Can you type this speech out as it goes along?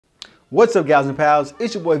What's up, gals and pals?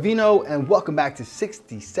 It's your boy Vino, and welcome back to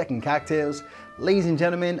 60-Second Cocktails. Ladies and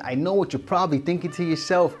gentlemen, I know what you're probably thinking to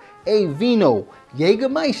yourself. Hey Vino,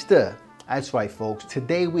 Jägermeister. That's right, folks.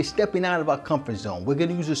 Today we're stepping out of our comfort zone. We're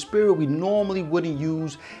gonna use a spirit we normally wouldn't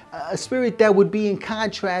use, a spirit that would be in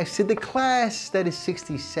contrast to the class that is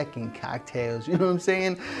 60-Second Cocktails. You know what I'm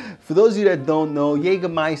saying? For those of you that don't know,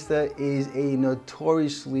 Jägermeister is a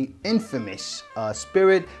notoriously infamous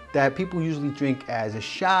spirit that people usually drink as a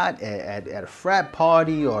shot at a frat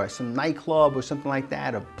party or some nightclub or something like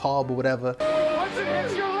that, a pub or whatever. Once it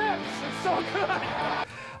hits your lips, it's so good.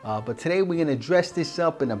 But today we're gonna dress this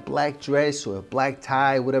up in a black dress or a black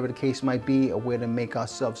tie, whatever the case might be, and we're gonna make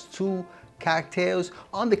ourselves two cocktails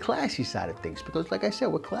on the classy side of things, because like I said,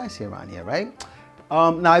 we're classy around here, right?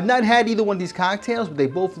 Now I've not had either one of these cocktails, but they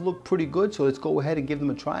both look pretty good, so let's go ahead and give them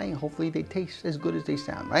a try, and hopefully they taste as good as they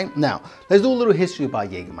sound, right? Now, let's do a little history about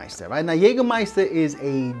Jägermeister, right? Now, Jägermeister is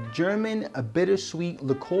a German, bittersweet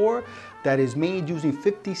liqueur that is made using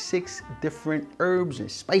 56 different herbs and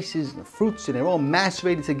spices and fruits, and they're all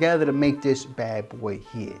macerated together to make this bad boy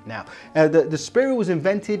here. Now, the spirit was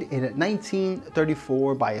invented in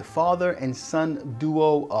 1934 by a father and son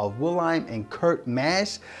duo of Wilhelm and Kurt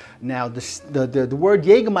Mass. Now, the word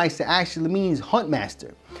Jägermeister actually means hunt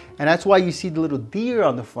master. And that's why you see the little deer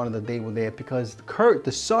on the front of the label there, because Kurt,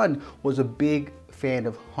 the son, was a big fan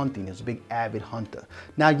of hunting. He was a big avid hunter.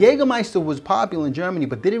 Now, Jägermeister was popular in Germany,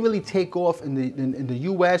 but didn't really take off in the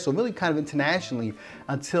US or really kind of internationally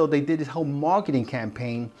until they did this whole marketing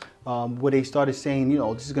campaign where they started saying, you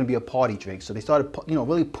know, this is going to be a party drink. So they started, you know,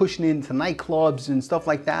 really pushing it into nightclubs and stuff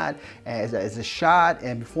like that as a shot.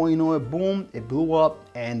 And before you know it, boom, it blew up.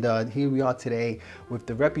 And here we are today with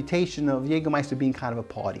the reputation of Jägermeister being kind of a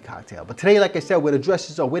party cocktail. But today, like I said, we're the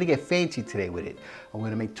dresses are, we're going to get fancy today with it. And we're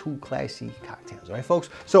going to make two classy cocktails. All right, folks?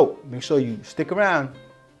 So make sure you stick around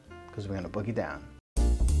because we're going to boogie down.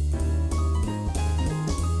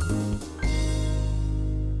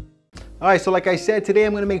 All right, so like I said, today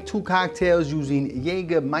I'm gonna make two cocktails using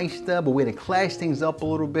Jägermeister, but we're gonna class things up a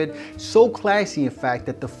little bit. So classy, in fact,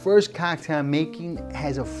 that the first cocktail I'm making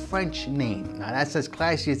has a French name. Now that's as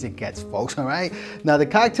classy as it gets, folks, all right? Now the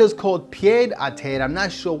cocktail is called Pied-à-Terre. I'm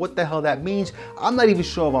not sure what the hell that means. I'm not even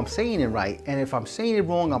sure if I'm saying it right. And if I'm saying it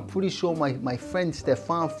wrong, I'm pretty sure my friend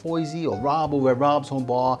Stefan Foisy or Rob over at Rob's Home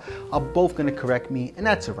Bar are both gonna correct me, and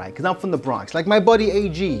that's all right, because I'm from the Bronx. Like my buddy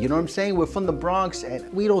AG, you know what I'm saying? We're from the Bronx,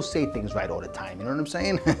 and we don't say things right all the time, you know what I'm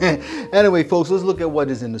saying? Anyway, folks, let's look at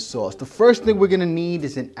what is in the sauce. The first thing we're gonna need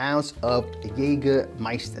is an ounce of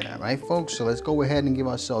Jägermeister, all right, folks? So let's go ahead and give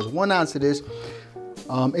ourselves 1 ounce of this.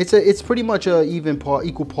 It's pretty much a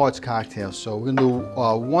equal parts cocktail. So we're gonna do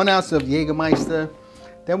 1 ounce of Jägermeister.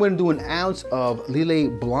 Then we're gonna do an ounce of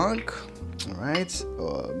Lillet Blanc, all right?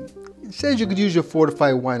 It says you could use your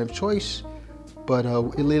fortified wine of choice, but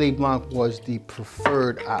Lillet Blanc was the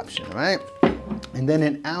preferred option, all right? And then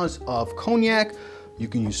an ounce of Cognac. You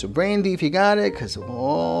can use some Brandy if you got it, because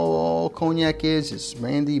all Cognac is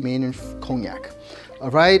brandy made in Cognac. All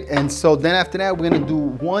right, and so then after that, we're gonna do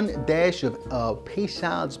 1 dash of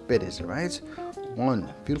Peychaud's bitters, all right? 1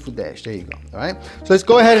 beautiful dash, there you go, all right? So let's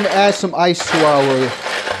go ahead and add some ice to our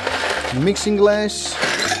mixing glass.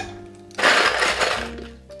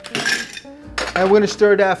 And we're gonna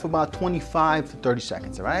stir that for about 25 to 30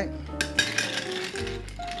 seconds, all right?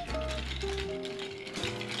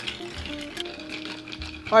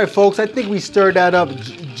 All right, folks, I think we stirred that up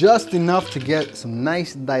just enough to get some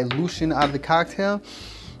nice dilution out of the cocktail.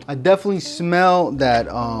 I definitely smell that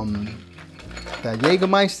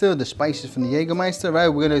Jägermeister, the spices from the Jägermeister, right?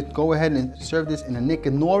 We're gonna go ahead and serve this in a Nick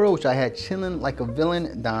and Nora, which I had chilling like a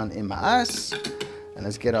villain down in my ass. And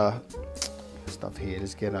let's get our stuff here.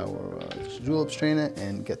 Let's get our julep strainer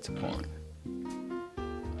and get to pouring.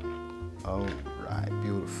 All right,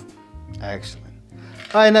 beautiful, excellent.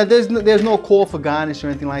 All right, now there's no call for garnish or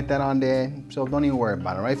anything like that on there, so don't even worry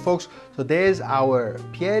about it, right, folks? So there's our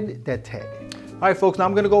Pied-à-Terre. All right, folks, now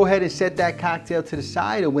I'm gonna go ahead and set that cocktail to the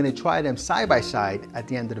side, and we're gonna try them side by side at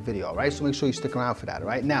the end of the video, all right? So make sure you stick around for that, all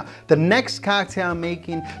right? Now, the next cocktail I'm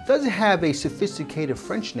making doesn't have a sophisticated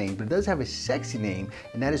French name, but it does have a sexy name,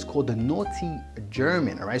 and that is called the Naughty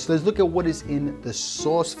German, all right? So let's look at what is in the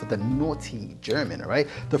sauce for the Naughty German, all right?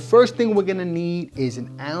 The first thing we're gonna need is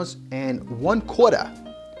 1 ounce and 1/4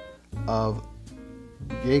 of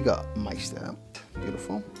Jägermeister,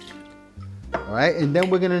 beautiful. All right, and then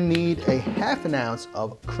we're gonna need a 1/2 ounce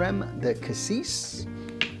of Creme de Cassis.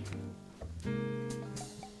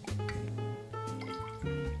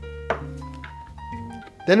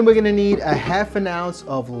 Then we're gonna need a 1/2 ounce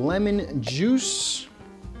of lemon juice.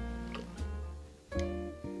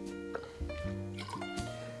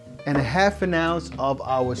 and a half an ounce of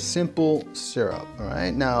our simple syrup. All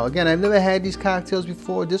right, now again, I've never had these cocktails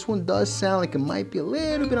before. This one does sound like it might be a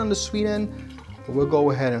little bit on the sweet end, but we'll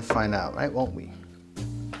go ahead and find out, right, won't we?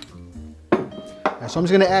 Right, so I'm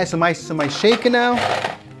just gonna add some ice to my shaker now.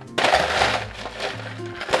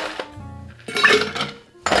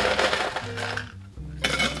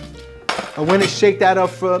 I'm gonna shake that up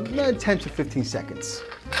for 10 to 15 seconds.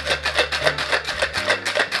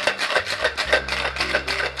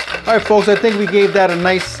 All right, folks, I think we gave that a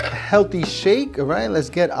nice, healthy shake. All right, let's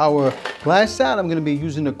get our glass out. I'm gonna be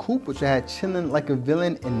using the coupe, which I had chilling like a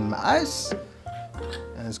villain in mas.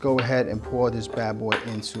 And let's go ahead and pour this bad boy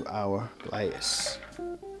into our glass.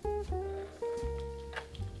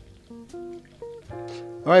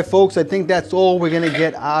 All right, folks, I think that's all we're gonna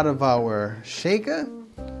get out of our shaker.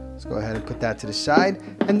 Let's go ahead and put that to the side.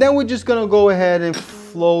 And then we're just gonna go ahead and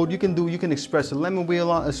float. You can express a lemon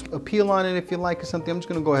wheel on, a peel on it if you like or something. I'm just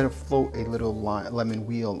gonna go ahead and float a little lemon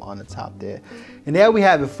wheel on the top there. And there we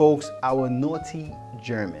have it, folks, our naughty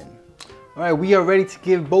German. All right, we are ready to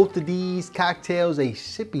give both of these cocktails a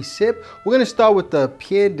sippy sip. We're gonna start with the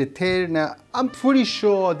Pied-à-Terre. Now, I'm pretty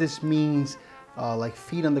sure this means like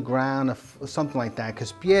feet on the ground or something like that,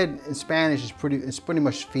 because pied in Spanish is pretty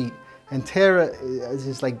much feet. And terra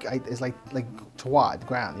is like terroir, the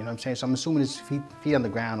ground, you know what I'm saying? So I'm assuming it's feet on the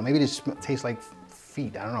ground, or maybe this tastes like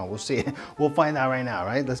feet, I don't know, we'll see. We'll find out right now,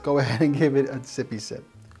 right? Let's go ahead and give it a sippy sip.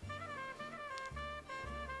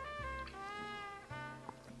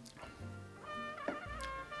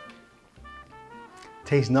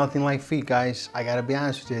 Tastes nothing like feet, guys. I gotta be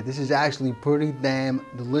honest with you. This is actually pretty damn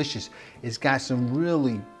delicious. It's got some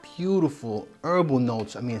really beautiful herbal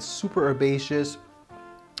notes. I mean, it's super herbaceous.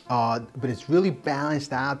 But it's really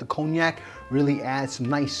balanced out. The cognac really adds some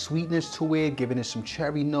nice sweetness to it, giving it some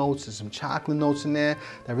cherry notes and some chocolate notes in there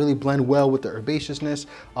that really blend well with the herbaceousness.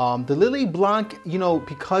 The Lillet Blanc, you know,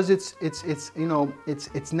 because it's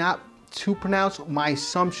not too pronounced. My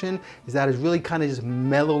assumption is that it's really kind of just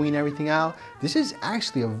mellowing everything out. This is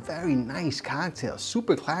actually a very nice cocktail,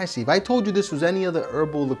 super classy. If I told you this was any other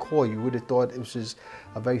herbal liqueur, you would have thought it was just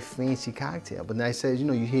a very fancy cocktail. But then I said, you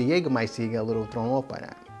know, you hear Jägermeister, you get a little thrown off by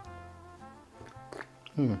that.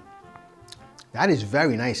 That is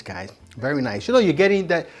very nice, guys. Very nice. You know, you're getting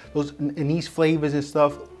those anise flavors and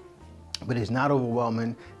stuff, but it's not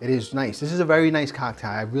overwhelming. It is nice. This is a very nice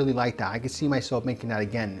cocktail. I really like that. I can see myself making that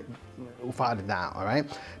again without a doubt. All right.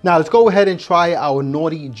 Now let's go ahead and try our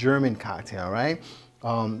naughty German cocktail. All right.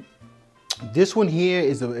 This one here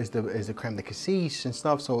is the Creme de Cassis and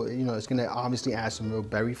stuff. So you know, it's gonna obviously add some real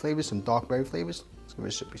berry flavors, some dark berry flavors. Let's give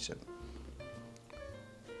it a sippy sip.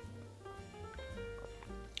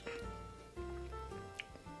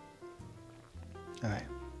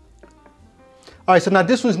 All right, so now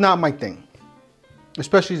this one's not my thing,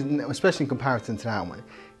 especially in comparison to that one.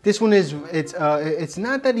 This one is, it's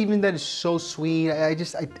not that even that it's so sweet. I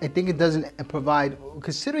think it doesn't provide,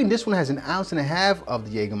 considering this one has 1.5 ounces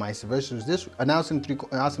of the Jägermeister versus this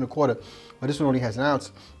 1.25 ounces, but this one only has 1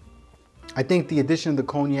 ounce. I think the addition of the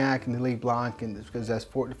cognac and the Lillet Blanc, and because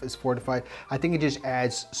it's fortified, I think it just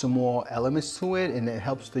adds some more elements to it, and it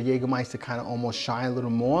helps the Jägermeister kind of almost shine a little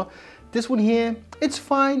more. This one here, it's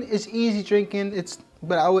fine. It's easy drinking. It's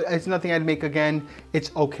nothing I'd make again.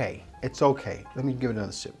 It's okay. It's okay. Let me give it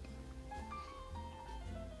another sip.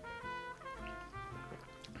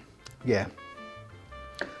 Yeah,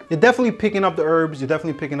 you're definitely picking up the herbs. You're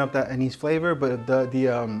definitely picking up that anise flavor, but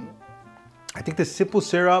I think the simple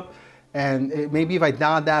syrup. And maybe if I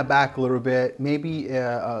dialed that back a little bit, maybe even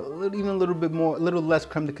a little bit more, a little less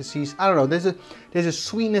creme de cassis. I don't know. There's a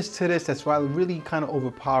sweetness to this that's really kind of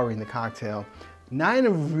overpowering the cocktail. Not in a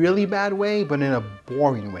really bad way, but in a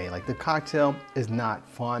boring way. Like the cocktail is not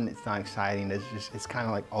fun. It's not exciting. It's kind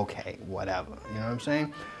of like, okay, whatever. You know what I'm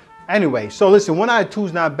saying? Anyway, so listen, 1 out of 2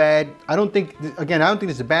 is not bad. I don't think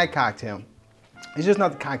it's a bad cocktail. It's just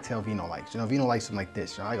not the cocktail Vino likes. You know, Vino likes something like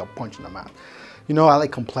this. You know, I got a punch in the mouth. You know, I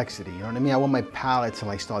like complexity, you know what I mean? I want my palate to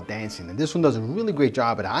like start dancing. And this one does a really great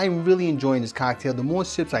job at it. I'm really enjoying this cocktail. The more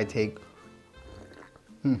sips I take,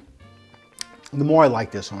 the more I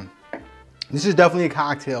like this one. This is definitely a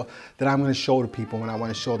cocktail that I'm gonna show to people when I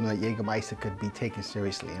wanna show them that Jägermeister could be taken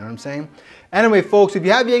seriously, you know what I'm saying? Anyway, folks, if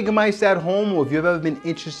you have Jägermeister at home, or if you've ever been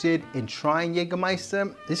interested in trying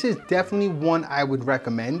Jägermeister, this is definitely one I would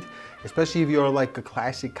recommend, especially if you're like a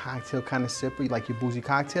classic cocktail kind of sipper, you like your boozy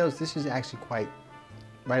cocktails. This is actually quite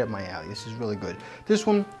right up my alley. This is really good. This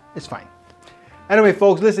one is fine. Anyway,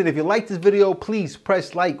 folks, listen, if you like this video, please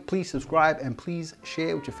press like, please subscribe, and please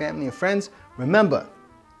share with your family and friends. Remember,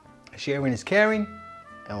 sharing is caring,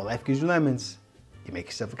 and when life gives you lemons, you make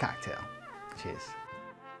yourself a cocktail. Cheers.